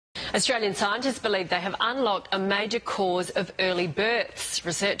Australian scientists believe they have unlocked a major cause of early births.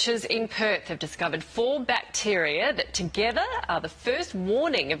 Researchers in Perth have discovered 4 bacteria that together are the first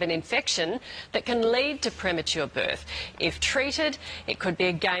warning of an infection that can lead to premature birth. If treated, it could be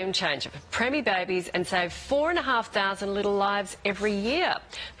a game changer for preemie babies and save 4,500 little lives every year.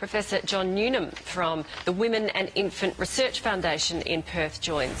 Professor John Newnham from the Women and Infant Research Foundation in Perth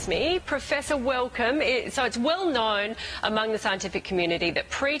joins me. Professor, welcome. So it's well known among the scientific community that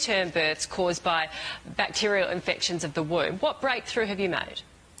preterm births caused by bacterial infections of the womb. What breakthrough have you made?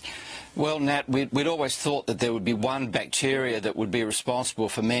 Well, Nat, we'd always thought that there would be one bacteria that would be responsible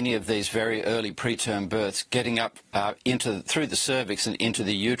for many of these very early preterm births getting up through the cervix and into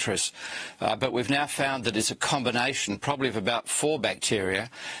the uterus. But we've now found that it's a combination, probably of about 4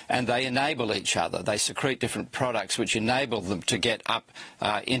 bacteria, and they enable each other. They secrete different products which enable them to get up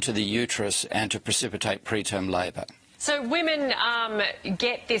into the uterus and to precipitate preterm labour. So women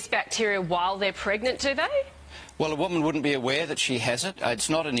get this bacteria while they're pregnant, do they? Well, a woman wouldn't be aware that she has it. It's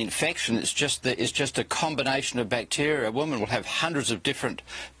not an infection, it's just a combination of bacteria. A woman will have hundreds of different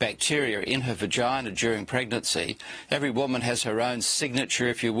bacteria in her vagina during pregnancy. Every woman has her own signature,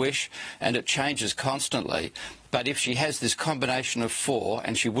 if you wish, and it changes constantly. But if she has this combination of 4,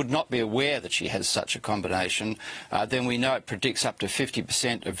 and she would not be aware that she has such a combination, then we know it predicts up to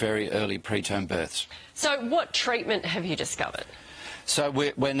 50% of very early preterm births. So what treatment have you discovered? So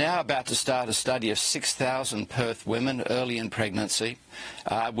we're now about to start a study of 6,000 Perth women early in pregnancy.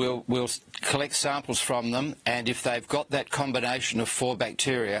 We'll collect samples from them, and if they've got that combination of 4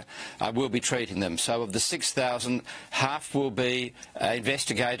 bacteria, we'll be treating them. So of the 6,000, half will be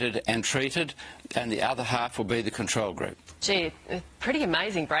investigated and treated, and the other half will be the control group. Gee, a pretty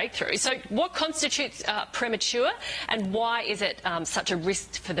amazing breakthrough. So what constitutes premature, and why is it such a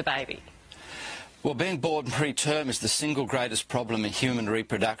risk for the baby? Well, being born preterm is the single greatest problem in human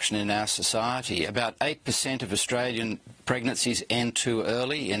reproduction in our society. About 8% of Australian pregnancies end too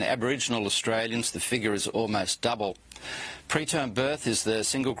early. In Aboriginal Australians, the figure is almost double. Preterm birth is the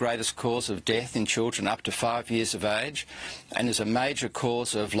single greatest cause of death in children up to 5 years of age and is a major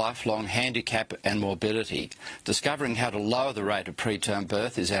cause of lifelong handicap and morbidity. Discovering how to lower the rate of preterm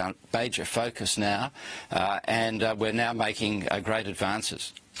birth is our major focus now, and we're now making great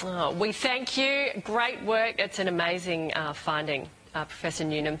advances. Oh, we thank you. Great work. It's an amazing finding. Professor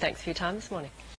Newnham, thanks for your time this morning.